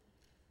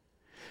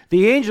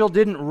 The angel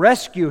didn't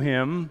rescue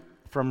him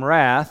from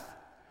wrath.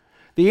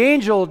 The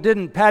angel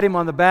didn't pat him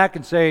on the back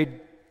and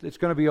say, "It's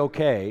going to be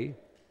okay."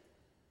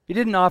 He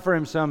didn't offer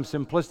him some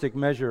simplistic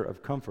measure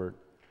of comfort.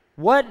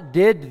 What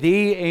did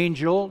the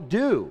angel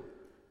do?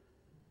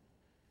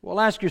 Well,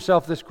 ask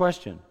yourself this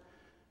question.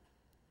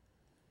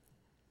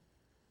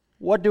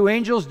 What do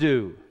angels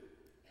do?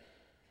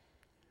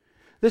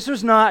 This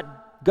was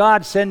not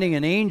God sending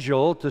an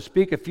angel to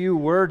speak a few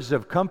words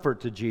of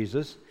comfort to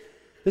Jesus.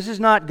 This is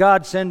not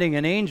God sending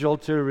an angel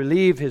to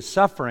relieve his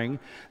suffering.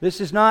 This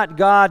is not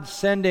God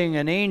sending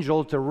an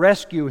angel to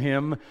rescue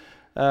him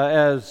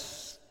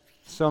as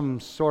some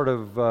sort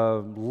of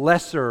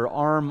lesser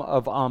arm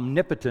of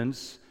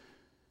omnipotence.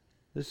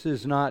 This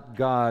is not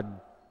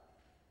God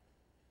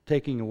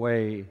taking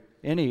away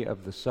any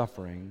of the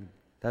suffering.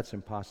 That's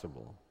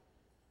impossible.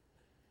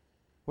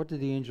 What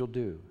did the angel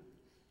do?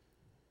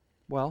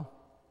 Well,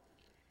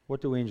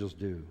 what do angels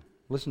do?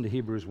 Listen to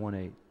Hebrews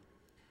 1:8.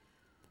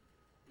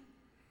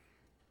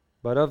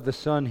 But of the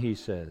Son he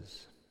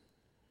says,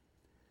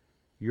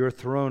 "Your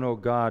throne, O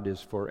God,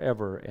 is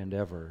forever and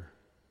ever,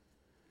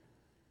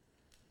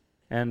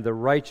 and the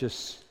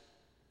righteous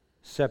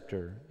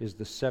scepter is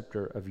the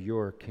scepter of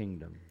your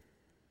kingdom."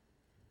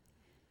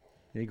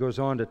 And he goes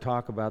on to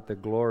talk about the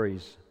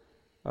glories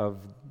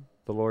of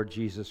the Lord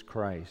Jesus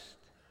Christ.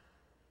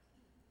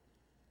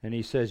 And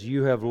he says,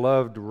 "You have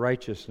loved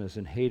righteousness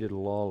and hated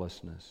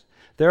lawlessness.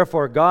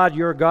 Therefore, God,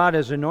 your God,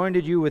 has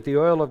anointed you with the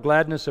oil of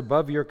gladness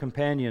above your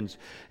companions.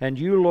 And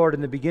you, Lord,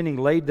 in the beginning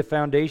laid the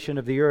foundation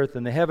of the earth,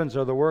 and the heavens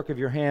are the work of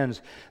your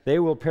hands. They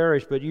will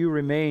perish, but you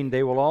remain.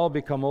 They will all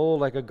become old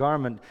like a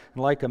garment,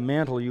 and like a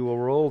mantle you will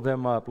roll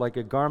them up. Like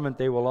a garment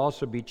they will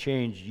also be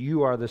changed.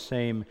 You are the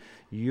same.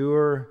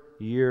 Your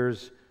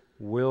years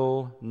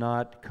will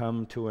not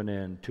come to an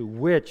end. To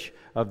which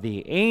of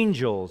the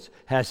angels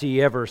has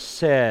he ever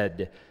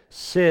said,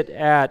 sit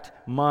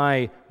at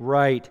my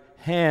right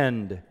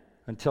hand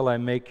until I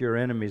make your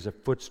enemies a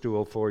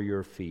footstool for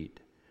your feet?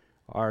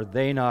 Are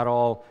they not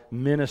all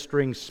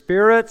ministering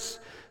spirits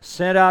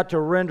sent out to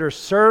render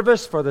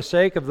service for the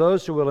sake of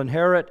those who will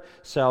inherit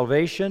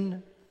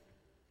salvation?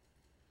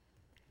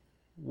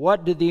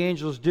 What did the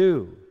angels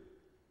do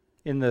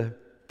in the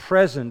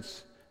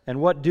presence,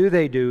 and what do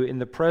they do in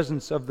the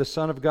presence of the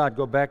Son of God?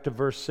 Go back to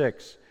verse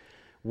 6.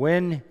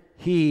 When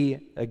he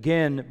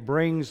again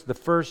brings the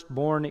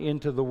firstborn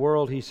into the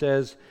world, he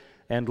says,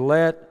 and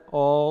let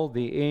all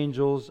the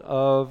angels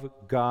of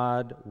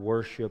God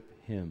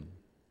worship him.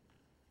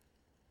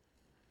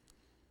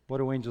 What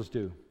do angels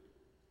do?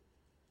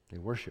 They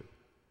worship.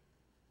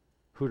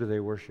 Who do they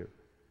worship?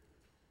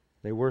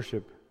 They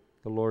worship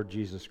the Lord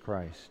Jesus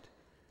Christ.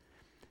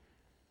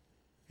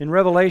 In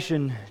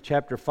Revelation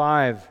chapter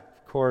 5,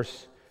 of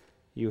course,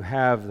 you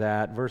have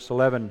that. Verse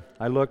 11,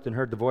 I looked and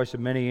heard the voice of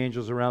many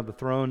angels around the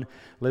throne,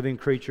 living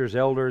creatures,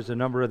 elders. The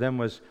number of them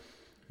was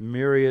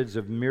myriads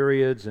of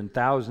myriads and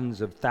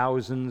thousands of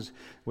thousands.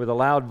 With a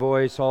loud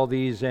voice, all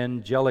these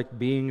angelic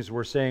beings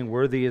were saying,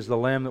 worthy is the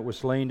Lamb that was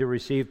slain to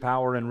receive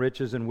power and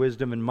riches and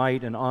wisdom and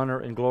might and honor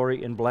and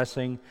glory and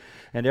blessing.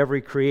 And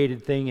every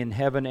created thing in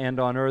heaven and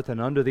on earth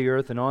and under the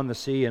earth and on the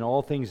sea and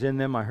all things in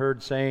them I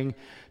heard saying,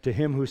 to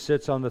him who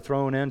sits on the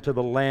throne and to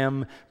the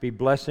Lamb be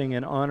blessing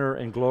and honor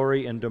and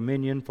glory and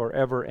dominion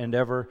forever and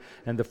ever.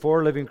 And the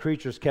four living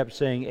creatures kept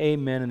saying,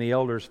 Amen, and the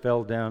elders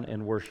fell down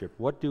and worshiped.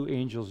 What do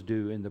angels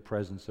do in the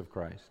presence of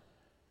Christ?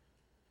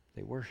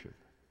 They worship.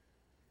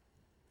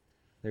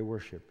 They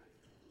worship.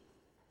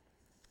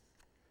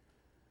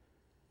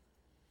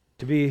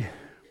 To be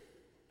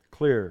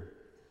clear,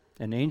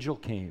 an angel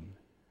came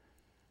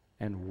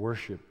and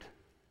worshiped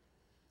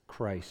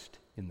Christ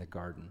in the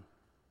garden.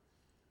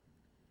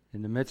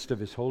 In the midst of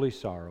his holy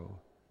sorrow,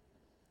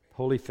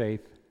 holy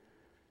faith,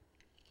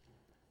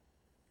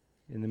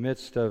 in the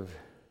midst of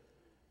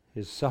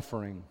his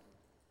suffering,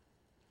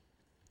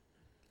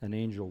 an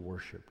angel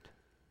worshiped.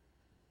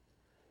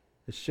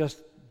 It's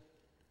just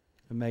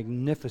a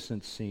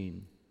magnificent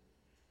scene.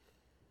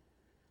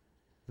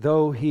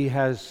 Though he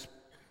has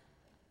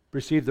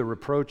received the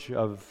reproach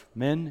of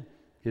men,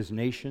 his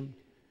nation,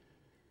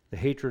 the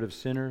hatred of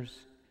sinners,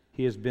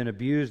 he has been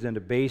abused and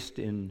abased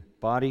in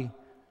body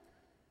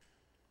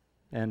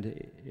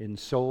and in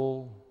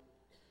soul.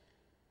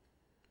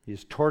 He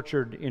is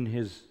tortured in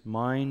his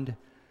mind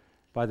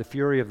by the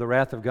fury of the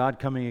wrath of God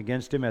coming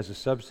against him as a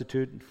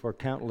substitute for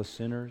countless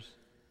sinners.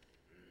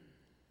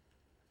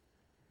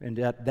 And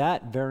at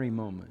that very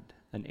moment,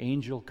 an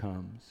angel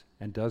comes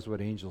and does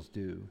what angels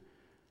do,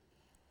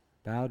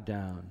 bowed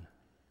down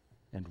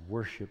and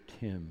worshiped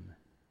him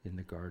in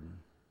the garden.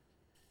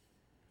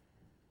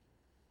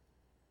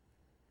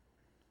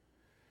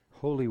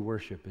 Holy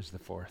worship is the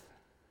fourth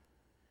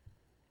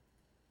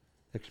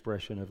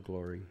expression of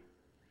glory.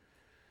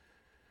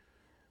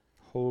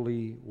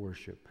 Holy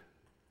worship.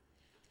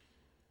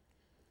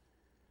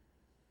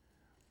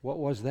 What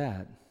was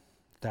that?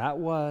 That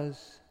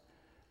was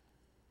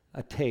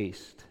a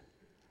taste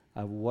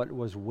of what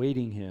was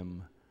waiting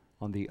him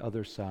on the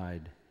other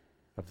side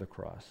of the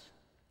cross.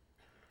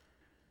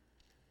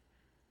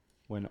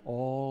 When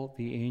all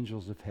the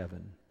angels of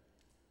heaven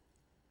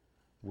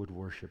would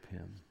worship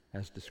him,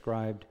 as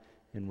described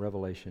in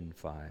Revelation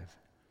 5.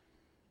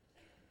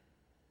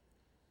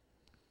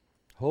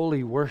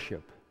 Holy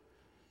worship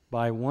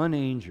by one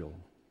angel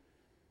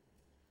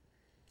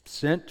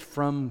sent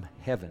from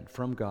heaven,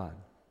 from God,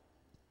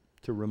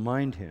 to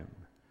remind him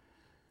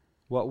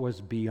what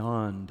was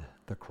beyond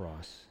the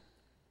cross.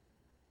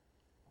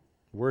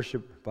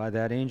 Worship by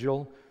that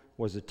angel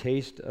was a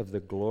taste of the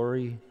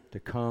glory to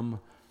come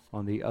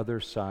on the other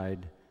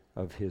side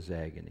of his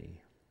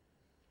agony.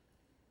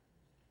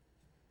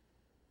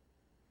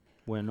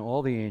 When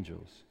all the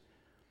angels,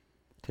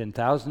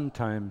 10,000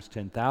 times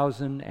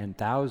 10,000 and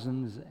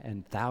thousands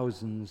and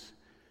thousands,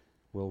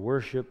 will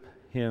worship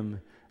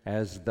him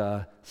as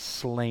the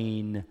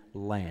slain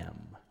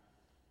Lamb.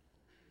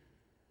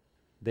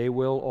 They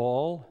will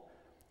all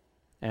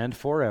and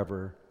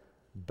forever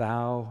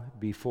bow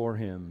before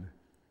him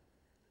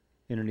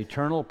in an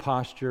eternal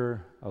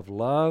posture of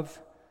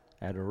love,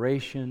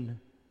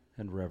 adoration,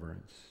 and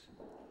reverence.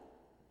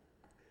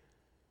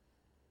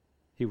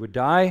 He would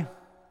die.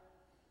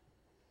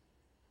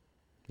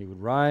 He would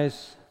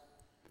rise,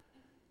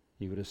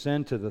 he would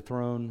ascend to the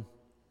throne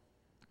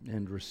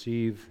and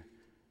receive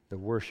the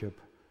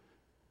worship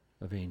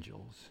of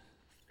angels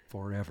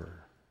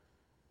forever.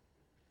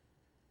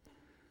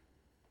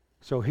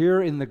 So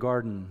here in the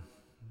garden,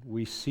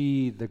 we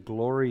see the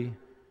glory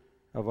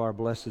of our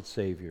blessed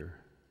Savior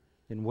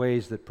in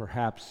ways that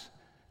perhaps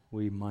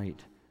we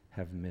might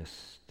have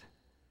missed.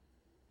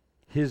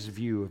 His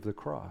view of the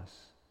cross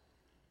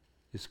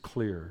is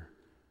clear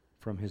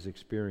from his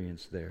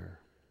experience there.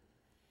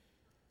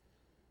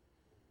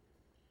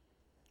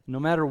 No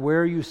matter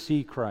where you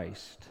see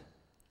Christ,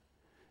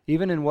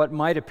 even in what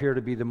might appear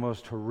to be the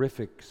most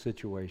horrific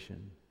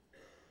situation,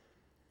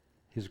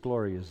 His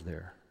glory is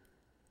there.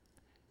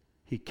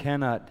 He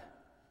cannot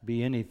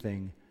be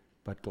anything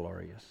but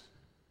glorious.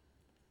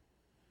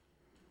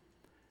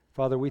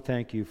 Father, we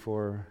thank you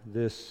for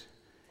this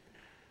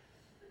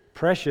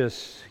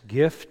precious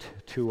gift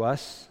to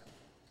us,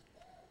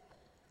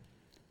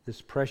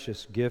 this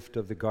precious gift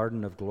of the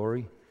garden of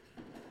glory,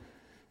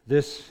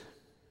 this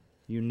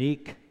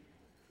unique,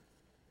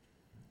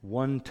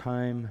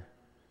 one-time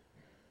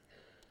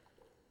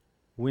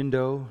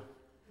window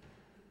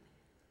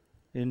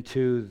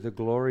into the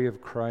glory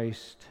of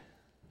Christ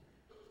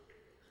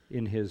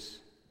in His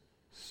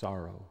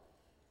sorrow.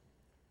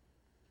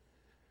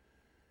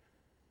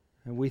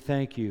 And we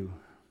thank you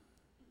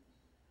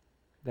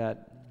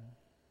that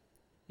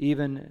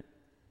even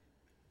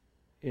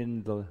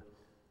in the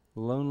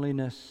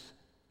loneliness,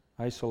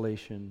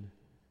 isolation,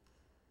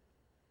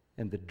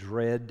 and the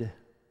dread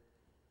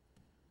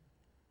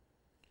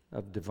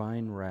of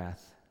divine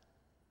wrath,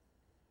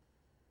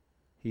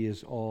 He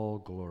is all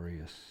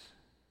glorious.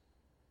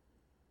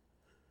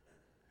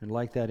 And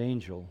like that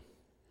angel,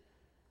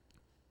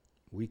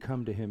 we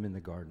come to Him in the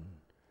garden,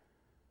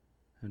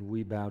 and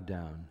we bow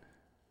down,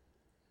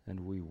 and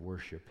we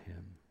worship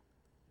Him.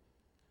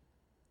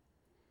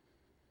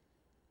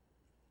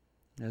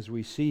 As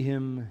we see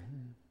Him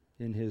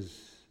in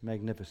His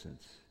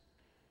magnificence,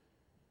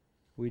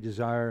 we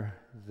desire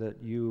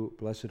that you,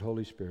 blessed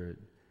Holy Spirit,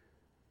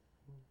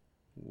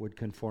 would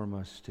conform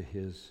us to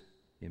His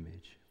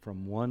image,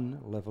 from one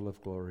level of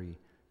glory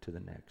to the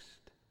next.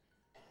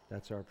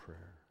 That's our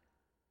prayer.